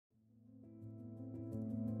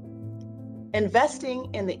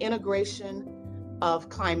Investing in the integration of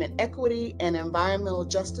climate equity and environmental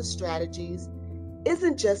justice strategies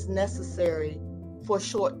isn't just necessary for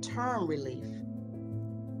short-term relief.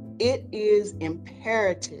 It is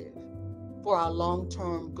imperative for our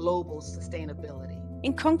long-term global sustainability.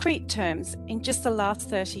 In concrete terms, in just the last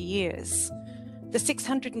 30 years, the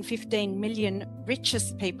 615 million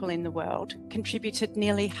richest people in the world contributed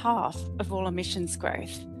nearly half of all emissions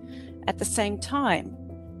growth. At the same time,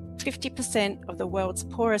 50% of the world's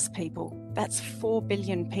poorest people, that's 4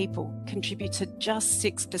 billion people, contributed just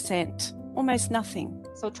 6%, almost nothing.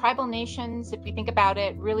 So tribal nations, if we think about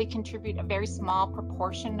it, really contribute a very small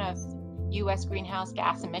proportion of US greenhouse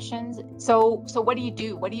gas emissions. So what do you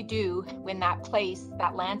do? What do you do when that place,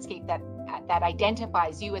 that landscape that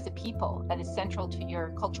identifies you as a people, that is central to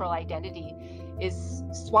your cultural identity, is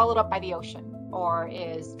swallowed up by the ocean or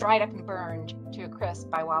is dried up and burned to a crisp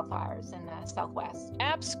by wildfires in the Southwest?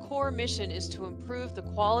 APP's core mission is to improve the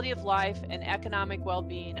quality of life and economic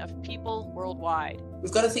well-being of people worldwide.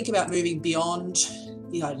 We've got to think about moving beyond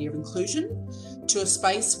the idea of inclusion to a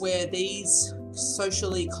space where these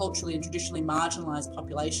socially, culturally and traditionally marginalised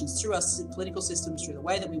populations, through our political systems, through the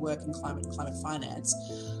way that we work in climate finance,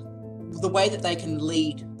 the way that they can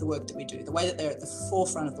lead the work that we do, the way that they're at the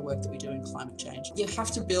forefront of the work that we do in climate change. You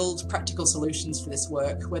have to build practical solutions for this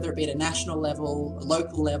work, whether it be at a national level, a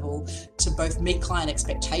local level, to both meet client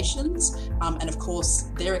expectations and of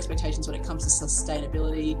course their expectations when it comes to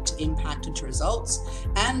sustainability, to impact and to results,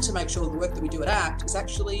 and to make sure the work that we do at ACT is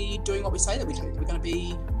actually doing what we say that we do. We're going to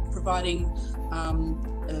be providing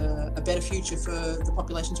a better future for the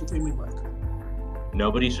populations with whom we work.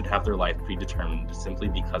 Nobody should have their life predetermined simply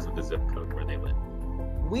because of the zip code where they live.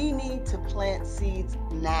 We need to plant seeds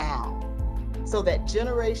now so that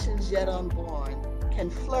generations yet unborn can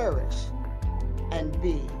flourish and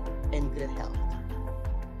be in good health.